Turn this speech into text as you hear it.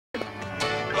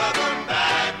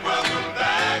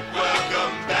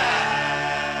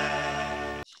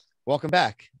Welcome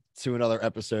back to another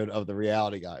episode of the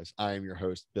Reality Guys. I am your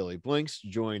host, Billy Blinks,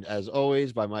 joined as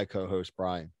always by my co-host,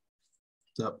 Brian.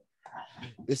 What's up?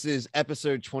 This is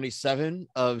episode 27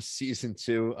 of season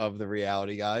 2 of the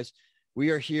Reality Guys.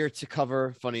 We are here to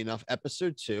cover, funny enough,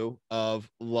 episode 2 of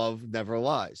Love Never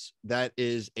Lies. That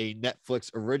is a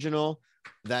Netflix original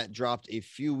that dropped a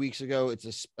few weeks ago.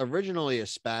 It's originally a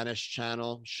Spanish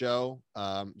channel show.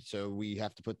 So we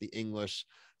have to put the English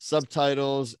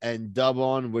subtitles and dub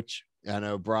on, which I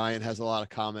know Brian has a lot of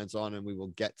comments on, and we will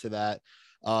get to that.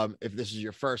 If this is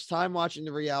your first time watching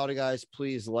the Reality Guys,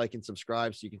 please like and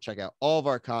subscribe so you can check out all of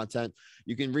our content.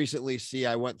 You can recently see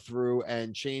I went through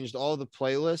and changed all the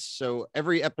playlists. So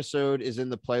every episode is in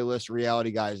the playlist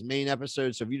Reality Guys main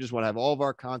episode. So if you just want to have all of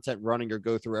our content running or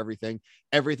go through everything,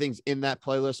 everything's in that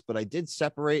playlist. But I did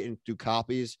separate and do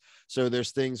copies. So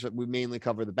there's things that we mainly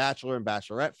cover: the Bachelor and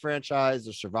Bachelorette franchise,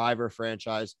 the Survivor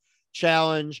franchise,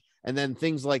 Challenge, and then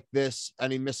things like this,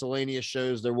 any miscellaneous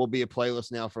shows. There will be a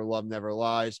playlist now for Love Never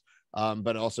Lies,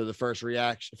 but also the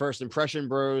first impression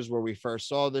bros, where we first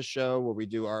saw this show, where we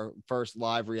do our first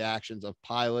live reactions of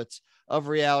pilots of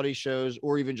reality shows,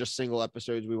 or even just single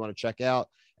episodes we want to check out,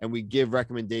 and we give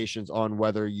recommendations on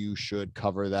whether you should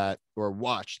cover that or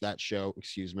watch that show,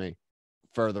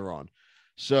 further on.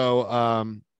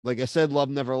 So like I said, Love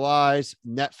Never Lies,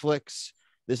 Netflix.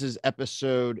 This is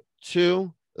episode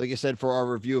 2. Like I said, for our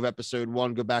review of episode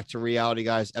 1, go back to Reality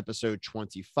Guys episode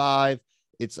 25.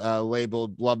 It's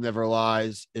labeled Love Never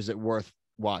Lies. Is it worth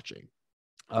watching?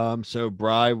 So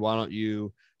Bri, why don't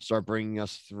you start bringing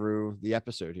us through the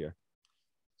episode here?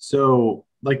 So,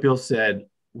 like Bill said,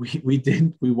 we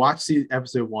watched the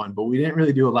episode 1, but we didn't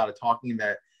really do a lot of talking.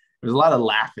 That there's a lot of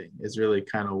laughing is really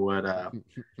kind of what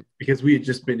because we had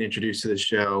just been introduced to the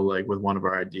show like with one of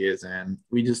our ideas, and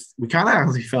we kind of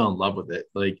actually fell in love with it.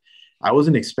 Like, I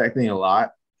wasn't expecting a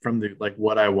lot from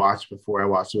what I watched before I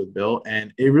watched it with Bill,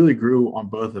 and it really grew on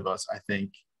both of us. I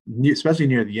think, especially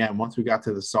near the end, once we got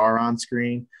to the Sauron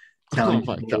screen, telling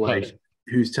people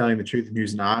who's telling the truth and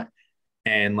who's not,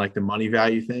 and like the money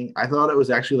value thing. I thought it was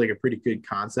actually like a pretty good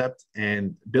concept,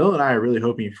 and Bill and I are really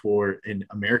hoping for an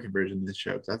American version of this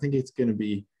show, because I think it could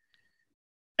be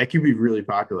really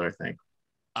popular. I think.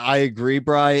 I agree,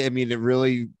 Bri. I mean,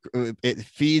 it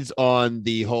feeds on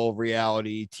the whole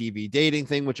reality TV dating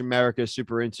thing, which America is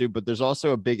super into, but there's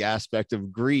also a big aspect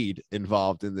of greed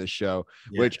involved in this show,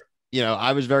 which,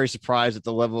 I was very surprised at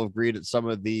the level of greed at some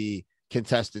of the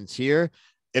contestants here.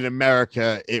 In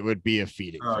America, it would be a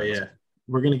feeding. Oh, yeah.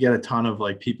 We're going to get a ton of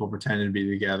like people pretending to be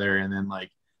together, and then like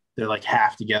they're like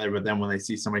half together, but then when they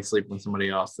see somebody sleeping with somebody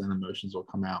else, then emotions will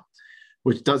come out,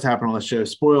 which does happen on the show.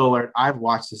 Spoiler alert, I've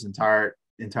watched this entire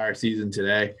season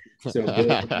today, so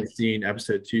I've seen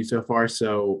episode 2 so far,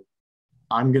 so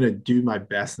I'm gonna do my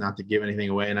best not to give anything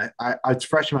away, and I it's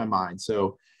fresh in my mind.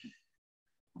 So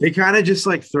they kind of just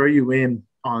like throw you in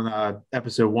on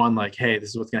episode 1, like, hey, this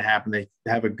is what's gonna happen. They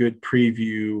have a good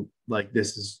preview, like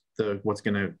this is what's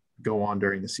gonna go on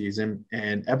during the season.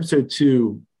 And episode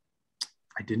 2,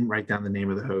 I didn't write down the name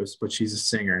of the host, but she's a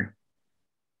singer.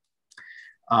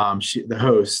 The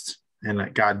host.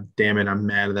 And God damn it, I'm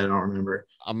mad that I don't remember.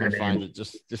 I'm gonna find it.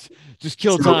 Just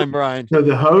kill time, Brian. So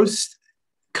the host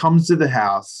comes to the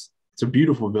house. It's a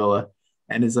beautiful villa,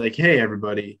 and is like, "Hey,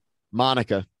 everybody."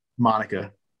 Monica.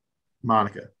 Monica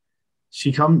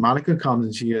comes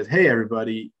and she goes, "Hey,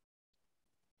 everybody.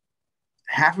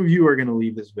 Half of you are gonna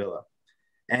leave this villa."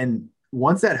 And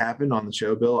once that happened on the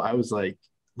show, Bill, I was like,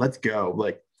 "Let's go!"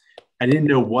 Like, I didn't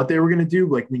know what they were gonna do.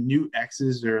 Like, we knew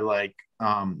exes are like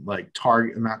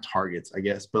not targets, I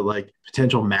guess, but like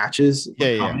potential matches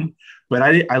coming. But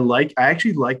I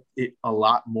actually liked it a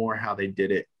lot more how they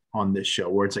did it on this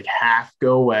show, where it's like half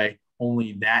go away,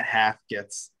 only that half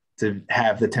gets to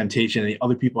have the temptation, and the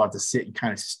other people have to sit and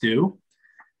kind of stew.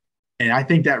 And I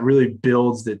think that really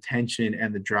builds the tension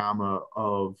and the drama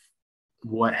of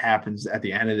what happens at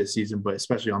the end of the season, but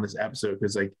especially on this episode,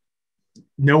 because like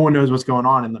no one knows what's going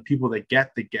on, and the people that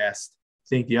get the guest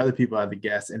think the other people are the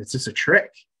guests, and it's just a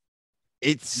trick.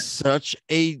 It's such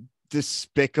a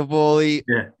despicably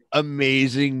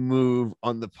amazing move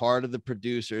on the part of the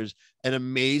producers, an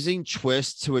amazing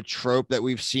twist to a trope that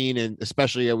we've seen, and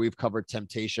especially we've covered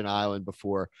Temptation Island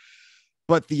before.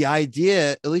 But the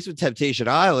idea, at least with Temptation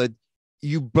Island,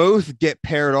 you both get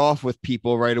paired off with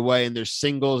people right away, and there's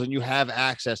singles and you have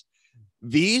access.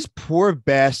 These poor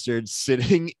bastards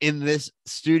sitting in this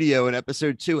studio in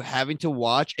episode 2, having to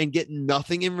watch and get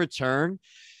nothing in return.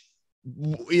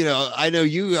 I know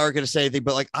you are going to say anything,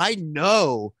 but like, I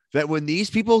know that when these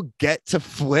people get to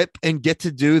flip and get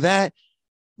to do that,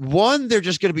 one, they're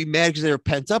just going to be mad because they were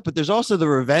pent up, but there's also the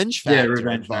revenge factor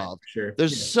revenge involved. Factor, sure.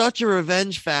 There's such a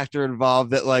revenge factor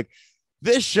involved that like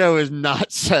this show is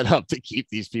not set up to keep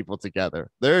these people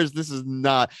together. This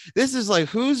is like,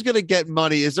 who's going to get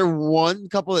money? Is there one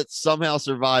couple that somehow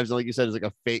survives? And like you said, is like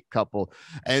a fake couple.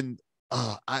 And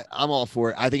I'm all for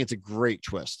it. I think it's a great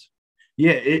twist.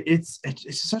 Yeah, it's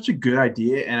such a good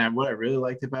idea. And what I really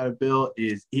liked about it, Bill,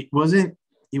 is it wasn't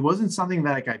something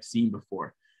that like I've seen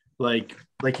before. Like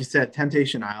you said,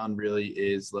 Temptation Island really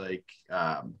is like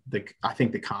I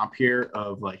think the comp here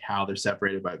of like how they're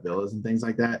separated by villas and things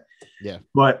like that. Yeah.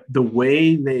 But the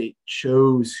way they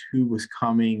chose who was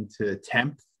coming to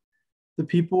tempt the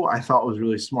people, I thought was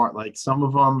really smart. Like some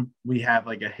of them, we have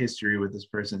like a history with this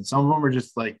person. Some of them are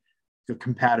just like the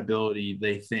compatibility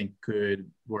they think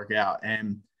could work out.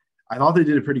 And I thought they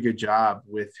did a pretty good job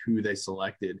with who they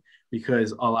selected,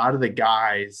 because a lot of the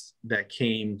guys that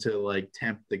came to like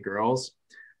tempt the girls,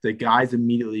 the guys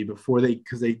immediately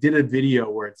because they did a video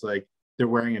where it's like they're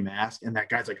wearing a mask and that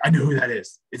guy's like, I know who that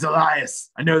is. It's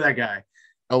Elias. I know that guy.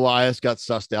 Elias got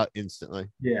sussed out instantly.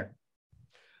 Yeah.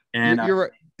 And you're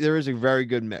right. There is a very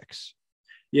good mix.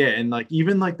 Yeah. And like,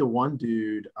 even like the one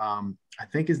dude, I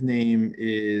think his name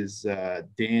is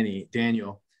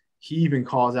Daniel. He even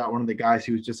calls out one of the guys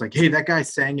who was just like, hey, that guy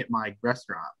sang at my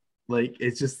restaurant. Like,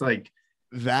 it's just like,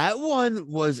 that one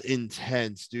was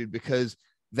intense, dude, because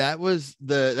that was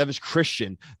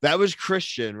Christian. That was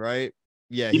Christian, right?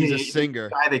 Yeah, he's a singer.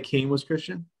 The guy that came was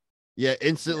Christian. Yeah,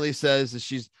 instantly says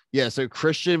that so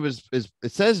Christian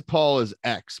it says Paul is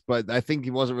X, but I think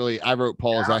he wasn't really. I wrote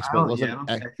Paul as X, but it wasn't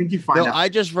X. I think you find out.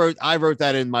 I wrote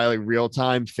that in my like real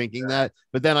time thinking that,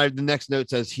 but then the next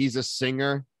note says he's a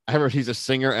singer. I wrote he's a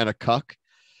singer and a cuck.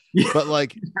 Yeah. But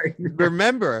like,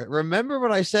 remember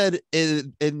what I said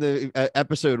in the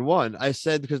episode 1. I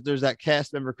said, because there's that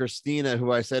cast member Christina,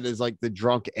 who I said is like the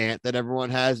drunk aunt that everyone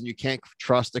has, and you can't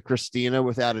trust a Christina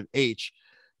without an H.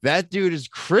 That dude is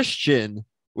Christian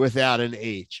without an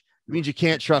H. It means you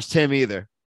can't trust him either.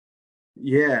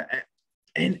 Yeah,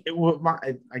 and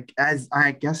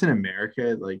I guess in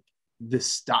America, like the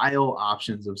style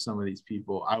options of some of these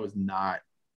people, I was not.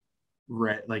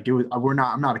 Like it was,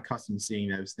 I'm not accustomed to seeing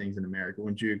those things in America.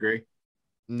 Wouldn't you agree?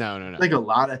 No. Like a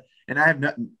lot of, and I have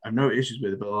no issues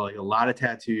with it, but like a lot of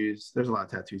tattoos. There's a lot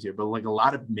of tattoos here, but like a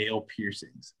lot of male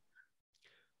piercings.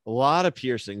 A lot of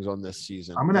piercings on this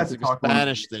season. I'm gonna have to talk a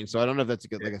Spanish thing, so I don't know if that's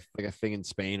like a thing in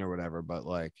Spain or whatever. But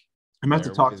like, I'm gonna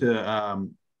have to talk to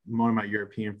one of my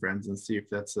European friends and see if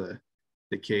that's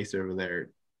the case over there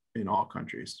in all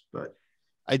countries. But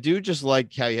I do just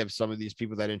like how you have some of these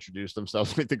people that introduce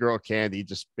themselves, like the girl Candy.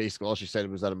 Just basically all she said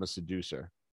was that I'm a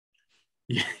seducer.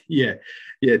 Yeah.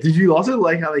 Did you also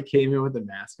like how they came in with the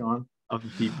mask on of the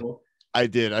people? I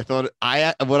did. I thought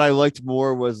what I liked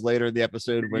more was later in the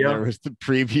episode when there was the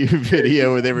preview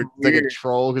video where they were like a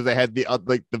troll because they had the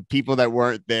like the people that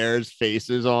weren't theirs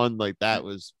faces on. Like that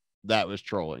was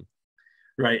trolling.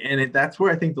 Right, and that's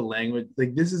where I think the language,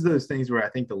 like this is those things where I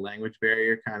think the language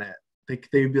barrier kind of.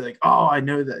 They would be like, oh, I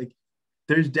know that. Like,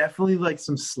 there's definitely like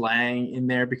some slang in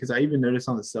there, because I even noticed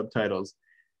on the subtitles,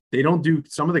 they don't do,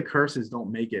 some of the curses don't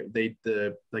make it.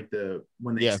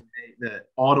 When they say the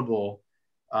audible,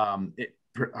 oh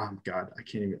God, I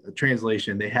can't even, the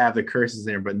translation, they have the curses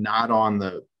there, but not on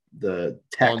the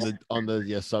text. On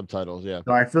the subtitles, yeah.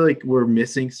 So I feel like we're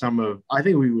missing I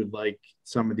think we would like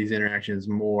some of these interactions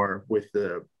more with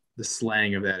the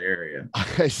slang of that area.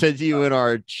 I said to you in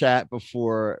our chat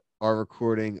before our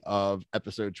recording of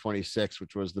episode 26,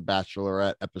 which was the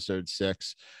Bachelorette episode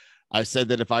 6, I said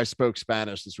that if I spoke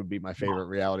Spanish, this would be my favorite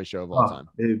reality show of all time.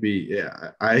 It would be,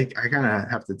 yeah. I kind of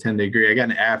have to tend to agree. I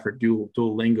got an ad for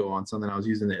Duolingo on something I was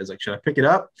using. It was like, should I pick it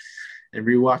up and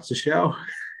rewatch the show?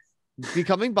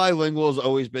 Becoming bilingual has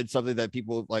always been something that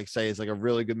people like say is like a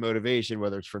really good motivation,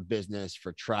 whether it's for business,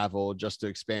 for travel, just to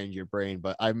expand your brain.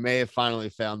 But I may have finally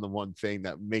found the one thing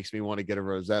that makes me want to get a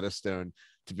Rosetta Stone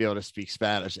to be able to speak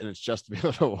Spanish, and it's just to be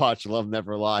able to watch Love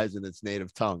Never Lies in its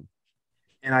native tongue.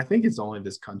 And I think it's only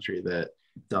this country that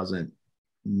doesn't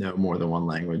know more than one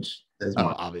language as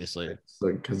much. Obviously,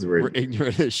 because we're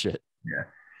ignorant as shit. Yeah,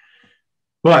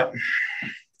 but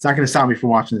it's not going to stop me from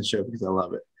watching the show because I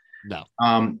love it. No.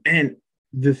 And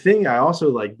the thing I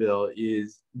also like, Bill,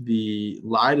 is the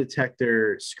lie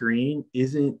detector screen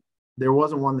there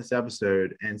wasn't one this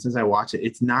episode. And since I watch it,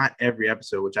 it's not every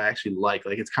episode, which I actually like.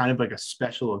 Like, it's kind of like a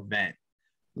special event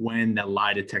when the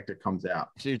lie detector comes out.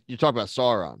 So you're talking about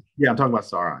Sauron. Yeah, I'm talking about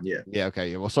Sauron. Yeah. Yeah.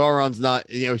 Okay. Well, Sauron's not,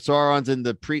 Sauron's in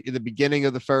the beginning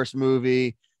of the first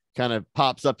movie, kind of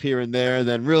pops up here and there, and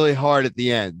then really hard at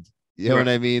the end. You know what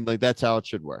I mean? Like, that's how it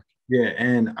should work. Yeah.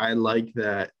 And I like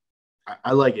that.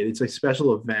 I like it. It's a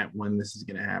special event when this is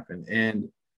going to happen, and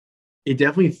it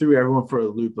definitely threw everyone for a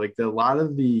loop. Like a lot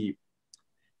of the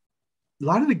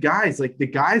guys, like the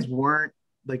guys weren't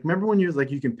like. Remember when you're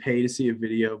like you can pay to see a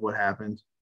video of what happened?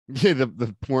 Yeah,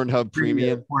 the Pornhub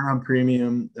Premium. Pornhub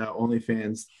Premium,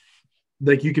 OnlyFans.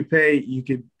 Like you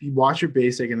could watch your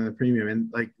basic and then the premium, and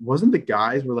like wasn't the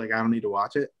guys were like I don't need to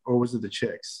watch it, or was it the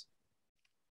chicks?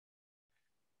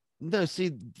 No,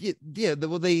 see, yeah.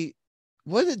 Well,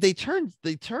 they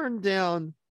turned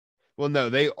down. Well, no,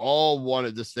 they all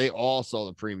wanted this. They all saw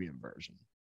the premium version.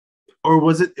 Or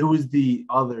was it? It was the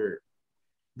other.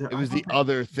 It was the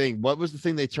other thing. What was the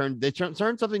thing they turned? They turned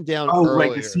something down. Oh,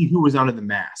 earlier. right, to see who was under the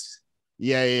mask.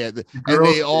 Yeah. And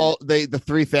the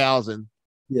 3,000.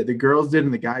 Yeah, the girls did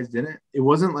and the guys didn't. It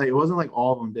wasn't like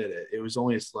all of them did it. It was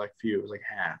only a select few. It was like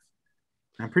half.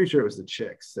 I'm pretty sure it was the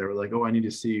chicks. They were like, "Oh, I need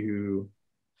to see who."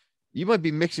 You might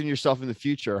be mixing yourself in the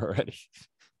future already.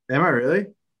 Am I really?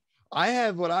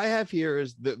 What I have here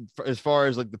is as far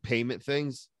as like the payment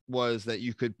things was that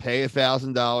you could pay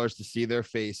 $1,000 to see their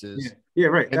faces. Yeah,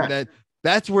 right. And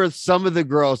that's where some of the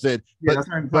girls did. Yeah,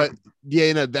 but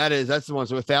that's the one.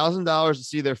 So $1,000 to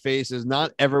see their faces.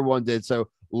 Not everyone did. So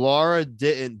Laura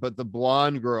didn't, but the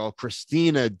blonde girl,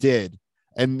 Christina, did.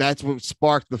 And that's what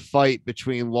sparked the fight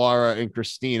between Laura and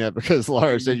Christina because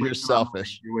Laura said you're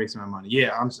selfish. You're wasting my money.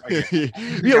 Yeah, I'm sorry.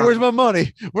 Yeah, where's my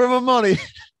money? Where's my money?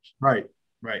 Right.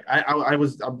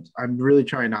 I'm really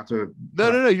trying not to.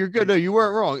 No, you're good. No, you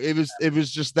weren't wrong. It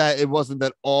was just that it wasn't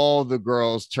that all the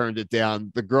girls turned it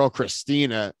down. The girl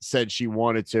Christina said she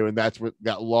wanted to, and that's what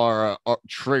got Laura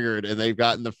triggered. And they've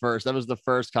gotten that was the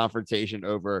first confrontation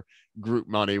over group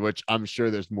money, which I'm sure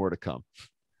there's more to come.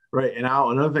 Right. And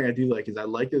another thing I do like is I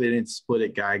like that they didn't split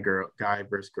it guy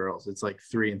versus girls. It's like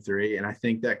 3 and 3. And I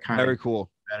think that kind very of cool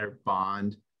better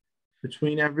bond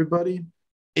between everybody.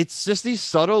 It's just these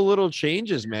subtle little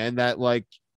changes, man, that like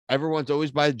everyone's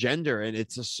always by gender, and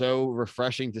it's just so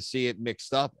refreshing to see it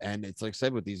mixed up. And it's like I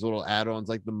said, with these little add-ons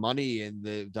like the money and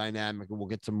the dynamic, and we'll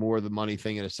get to more of the money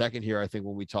thing in a second here. I think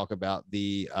when we talk about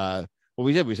the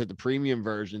we said the premium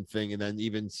version thing, and then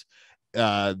even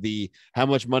the how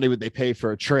much money would they pay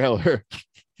for a trailer.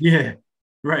 Yeah,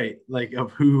 right. Like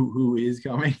of who is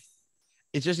coming.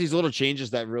 It's just these little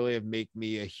changes that really have made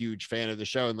me a huge fan of the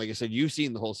show. And like I said, you've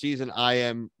seen the whole season. I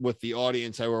am with the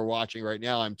audience that we're watching right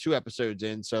now. I'm 2 episodes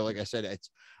in. So like I said, it's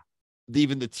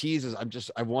even the teases.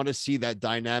 I want to see that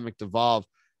dynamic evolve.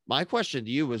 My question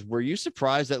to you was, were you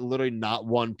surprised that literally not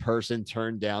one person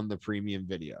turned down the premium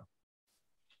video?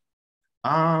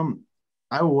 I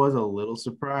was a little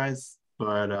surprised,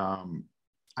 but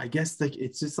I guess like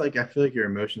it's just like I feel like your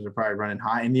emotions are probably running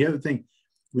high. And the other thing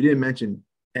we didn't mention,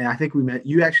 and I think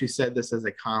you actually said this as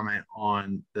a comment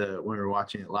on when we were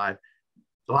watching it live.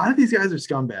 A lot of these guys are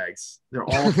scumbags. They're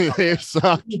all they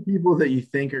suck. The people that you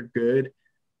think are good,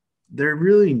 they're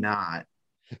really not.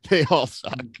 They all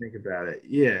suck. Think about it.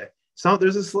 Yeah. So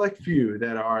there's a select few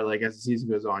that are like, as the season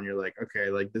goes on, you're like, okay,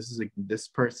 like this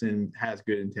person has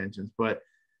good intentions, but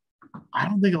I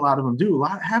don't think a lot of them do.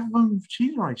 Half of them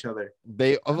cheated on each other.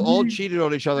 They have all cheated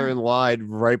on each other and lied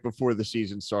right before the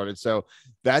season started. So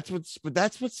that's what's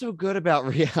so good about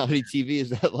reality TV is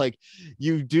that like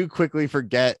you do quickly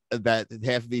forget that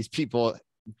half of these people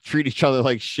treat each other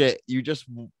like shit. You just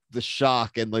the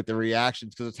shock and like the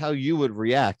reactions, because it's how you would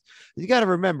react. You got to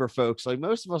remember, folks, like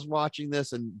most of us watching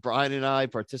this and Brian and I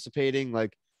participating,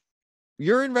 like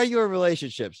you're in regular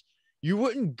relationships. You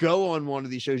wouldn't go on one of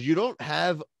these shows. You don't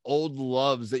have old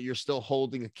loves that you're still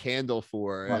holding a candle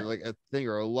for, right, like a thing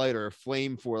or a light or a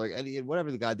flame for, like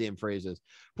whatever the goddamn phrase is.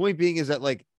 Point being is that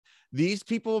like these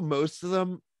people, most of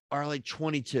them are like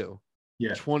 22,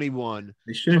 21.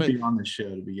 They shouldn't be on the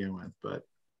show to begin with, but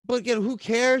again, who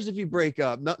cares if you break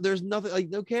up? No, there's nothing like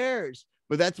no cares.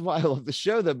 But that's why I love the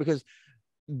show though, because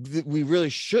we really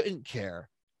shouldn't care.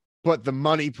 But the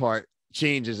money part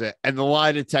changes it, and the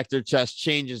lie detector test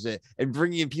changes it, and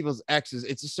bringing in people's exes,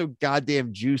 it's just so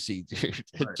goddamn juicy, dude.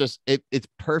 It's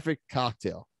perfect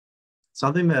cocktail.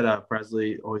 Something that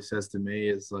Presley always says to me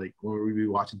is like when we be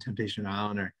watching Temptation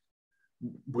Island, or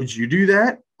would you do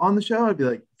that on the show? I'd be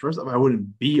like, first off, I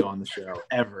wouldn't be on the show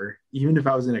ever. Even if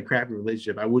I was in a crappy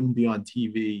relationship, I wouldn't be on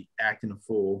TV acting a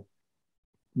fool,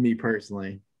 me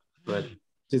personally. But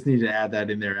just need to add that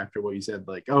in there after what you said,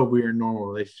 like, oh, we're in normal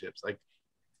relationships. Like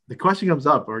the question comes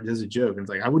up, or there's a joke, and it's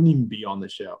like I wouldn't even be on the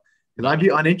show because I'd be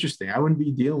uninteresting. I wouldn't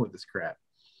be dealing with this crap.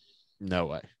 No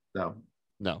way.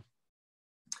 No.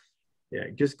 Yeah,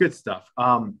 just good stuff.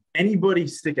 Anybody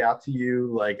stick out to you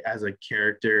like as a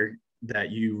character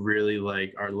that you really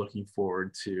like are looking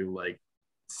forward to like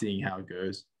seeing how it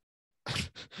goes?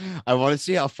 I want to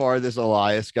see how far this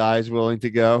Elias guy is willing to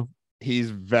go.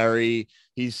 He's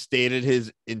stated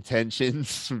his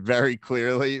intentions very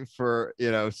clearly for,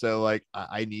 so like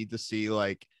I need to see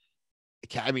like,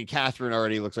 I mean, Catherine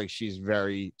already looks like she's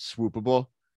very swoopable.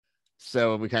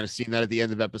 So we kind of seen that at the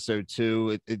end of episode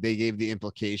 2. They gave the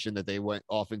implication that they went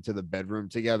off into the bedroom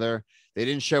together. They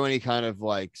didn't show any kind of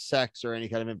like sex or any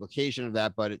kind of implication of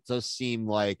that, but it does seem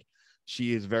like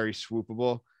she is very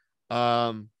swoopable.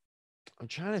 I'm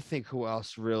trying to think who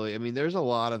else really. I mean, there's a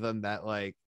lot of them that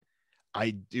like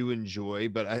I do enjoy,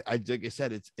 but like I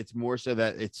said, it's more so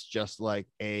that it's just like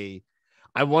I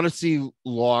want to see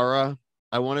Laura.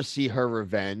 I want to see her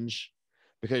revenge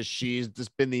because she's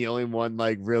just been the only one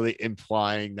like really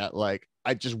implying that like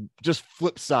I just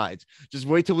flip sides. Just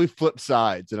wait till we flip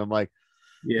sides. And I'm like,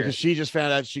 Yeah. because she just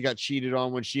found out she got cheated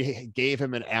on when she gave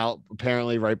him an out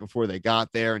apparently right before they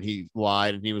got there, and he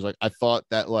lied, and he was like, I thought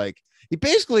that like he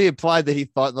basically implied that he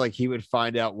thought like he would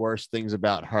find out worse things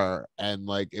about her and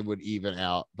like it would even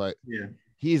out, but yeah,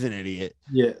 he's an idiot.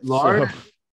 Yeah, Laura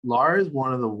is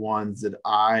one of the ones that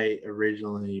I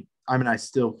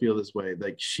still feel this way.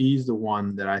 Like she's the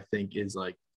one that I think is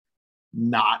like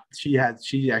she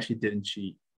actually didn't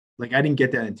cheat. Like I didn't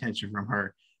get that intention from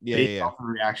her. Yeah. Off the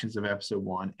reactions of episode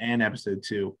 1 and episode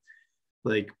 2.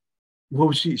 Like, what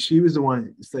was she was the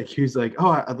one. It's like he was like,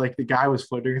 oh, like the guy was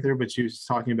flirting with her, but she was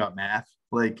talking about math.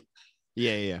 Like,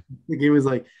 yeah. Like it was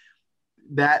like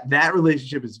that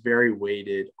relationship is very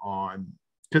weighted on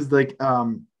because like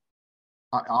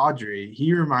Audrey,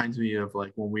 he reminds me of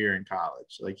like when we were in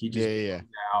college. Like he just yeah.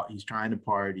 out, he's trying to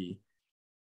party,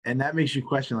 and that makes you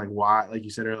question like why, like you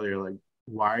said earlier, like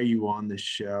why are you on this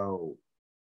show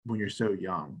when you're so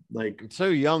young? Like so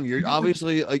young, you're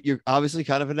obviously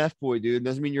kind of an F boy, dude. It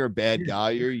doesn't mean you're a bad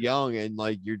guy. You're young and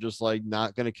like you're just like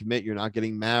not gonna commit. You're not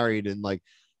getting married, and like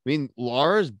I mean,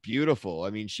 Laura's beautiful. I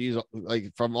mean, she's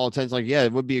like from all intents, like yeah,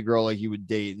 it would be a girl like you would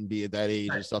date and be at that age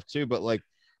and stuff too. But like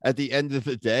at the end of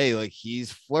the day, like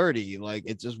he's flirty. Like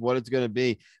it's just what it's gonna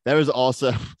be. That was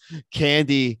also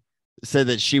Candy said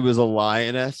that she was a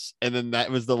lioness, and then that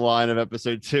was the line of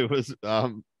episode 2 was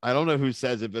I don't know who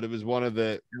says it, but it was one of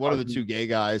the 2 gay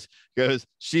guys goes,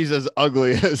 she's as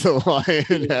ugly as a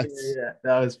lioness. Yeah,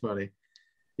 that was funny.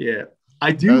 Yeah,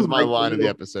 I do. That was my line of the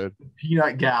episode.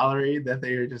 Peanut gallery that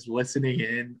they are just listening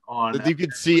in on. That you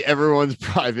could see everyone's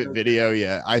private video.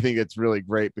 Yeah, I think it's really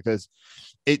great because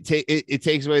it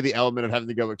takes away the element of having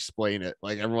to go explain it.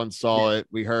 Like everyone saw it,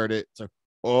 we heard it. So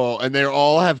and they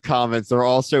all have comments. They're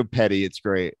all so petty. It's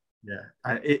great. Yeah,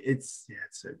 it's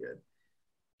so good.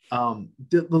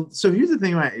 So here's the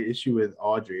thing. My issue with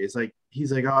Audrey is like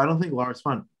he's like, oh, I don't think Laura's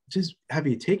fun. Just have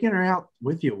you taken her out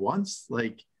with you once?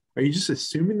 Like, are you just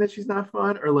assuming that she's not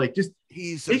fun, or like just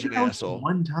he's such an asshole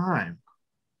one time?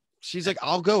 She's like,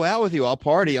 I'll go out with you. I'll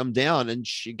party. I'm down. And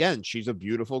she's a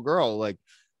beautiful girl. Like,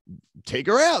 take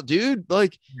her out, dude.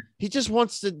 Like, he just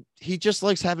likes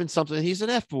having something. He's an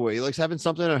F boy. He likes having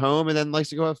something at home and then likes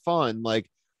to go have fun. Like,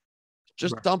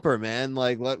 just dump her, man.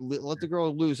 Like, let the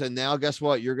girl loose. And now, guess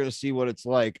what? You're gonna see what it's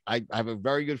like. I have a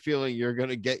very good feeling you're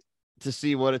gonna get to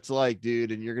see what it's like,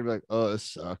 dude. And you're gonna be like, oh, this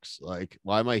sucks. Like,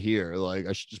 why am I here? Like,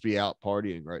 I should just be out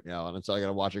partying right now. And it's like I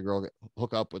gotta watch a girl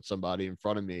hook up with somebody in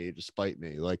front of me to spite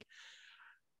me. Like,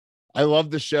 I love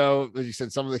the show. As you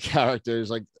said, some of the characters,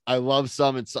 like I love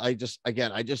some. It's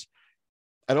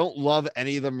I don't love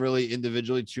any of them really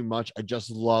individually too much. I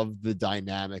just love the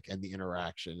dynamic and the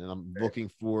interaction. And I'm looking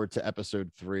forward to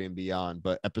episode 3 and beyond.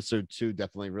 But episode 2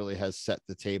 definitely really has set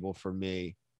the table for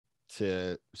me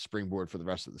to springboard for the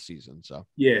rest of the season. So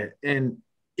yeah, and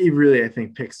it really, I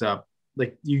think, picks up.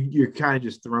 Like you're kind of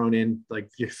just thrown in, like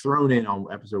you're thrown in on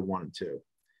episode 1 and 2.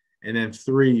 And then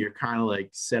 3, you're kind of like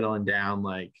settling down,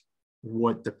 like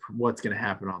what's going to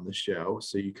happen on the show.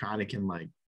 So you kind of can like,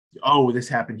 oh, this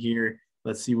happened here.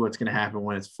 Let's see what's going to happen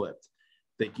when it's flipped.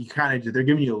 Like you kind of, they're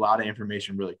giving you a lot of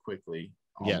information really quickly.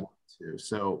 Yeah. 1 and 2.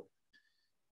 So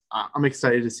I'm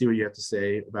excited to see what you have to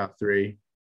say about 3.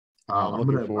 I'm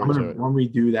gonna when we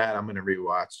do that, I'm gonna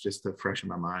rewatch just to freshen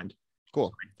my mind. Cool.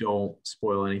 So I don't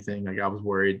spoil anything. Like I was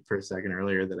worried for a second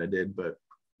earlier that I did, but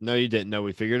no, you didn't. No,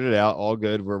 we figured it out. All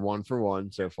good. We're 1 for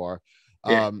 1 so far.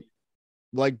 Yeah.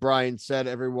 Like Brian said,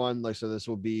 everyone, like, so this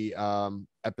will be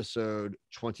episode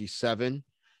 27.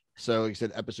 So like I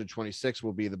said, episode 26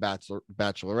 will be the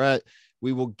Bachelorette.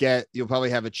 You'll probably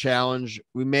have a challenge.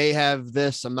 We may have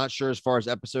this, I'm not sure as far as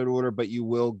episode order, but you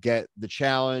will get the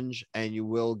challenge and you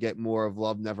will get more of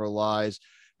Love Never Lies,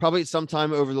 probably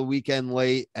sometime over the weekend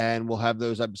late, and we'll have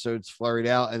those episodes flurried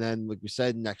out. And then, like we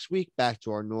said, next week, back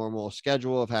to our normal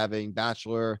schedule of having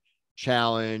Bachelor,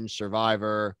 Challenge,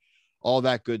 Survivor. all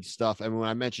that good stuff. And when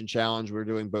I mentioned challenge, we're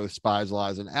doing both Spies,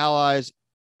 Lies, and Allies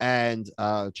and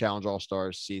Challenge All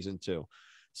Stars season 2.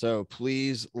 So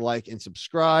please like and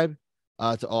subscribe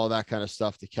to all that kind of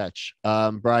stuff to catch.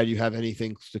 Brian, you have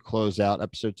anything to close out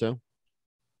episode 2?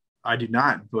 I do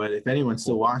not, but if anyone's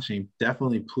still watching,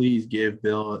 definitely please give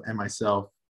Bill and myself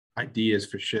ideas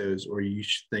for shows, or you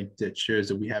should think that shows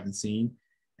that we haven't seen,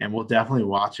 and we'll definitely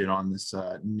watch it on this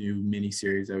new mini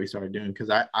series that we started doing, because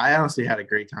I honestly had a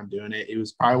great time doing it. It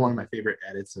was probably one of my favorite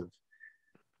edits of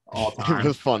all time. It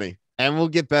was funny, and we'll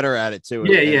get better at it too.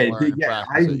 Yeah.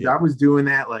 I was doing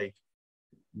that like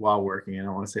while working. I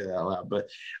don't want to say that out loud, but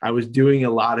I was doing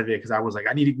a lot of it because I was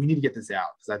like, we need to get this out,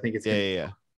 because I think it's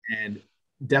and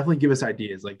definitely give us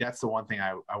ideas. Like, that's the one thing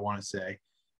I want to say.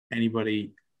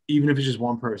 Anybody, even if it's just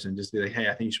one person, just be like, hey,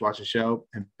 I think you should watch the show.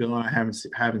 And Bill and I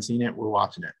haven't seen it. We're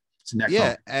watching it. It's next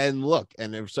month. And look,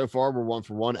 and so far we're 1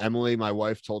 for 1. Emily, my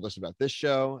wife, told us about this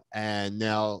show, and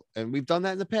we've done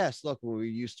that in the past. Look, when we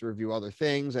used to review other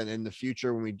things, and in the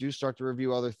future when we do start to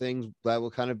review other things, that will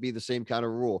kind of be the same kind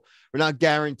of rule. We're not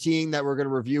guaranteeing that we're going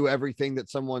to review everything that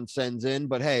someone sends in,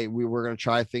 but hey, we're going to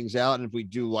try things out, and if we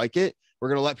do like it, we're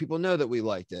going to let people know that we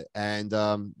liked it. And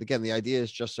again, the idea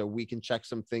is just so we can check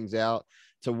some things out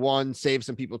to, one, save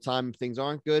some people time if things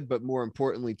aren't good, but more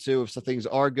importantly, too, if some things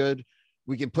are good,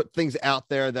 we can put things out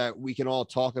there that we can all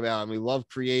talk about. And we love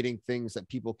creating things that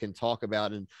people can talk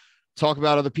about, and talk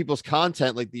about other people's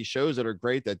content, like these shows that are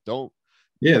great that don't.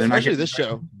 Yeah, especially this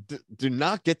show do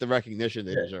not get the recognition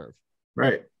they deserve.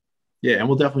 Right. Yeah, and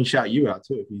we'll definitely shout you out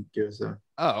too if you give us a.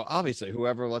 Oh, obviously,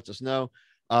 whoever lets us know.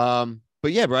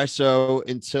 But yeah, Bryce. So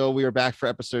until we are back for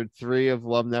episode 3 of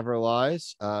Love Never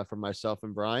Lies, from myself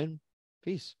and Brian,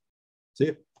 peace. See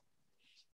you.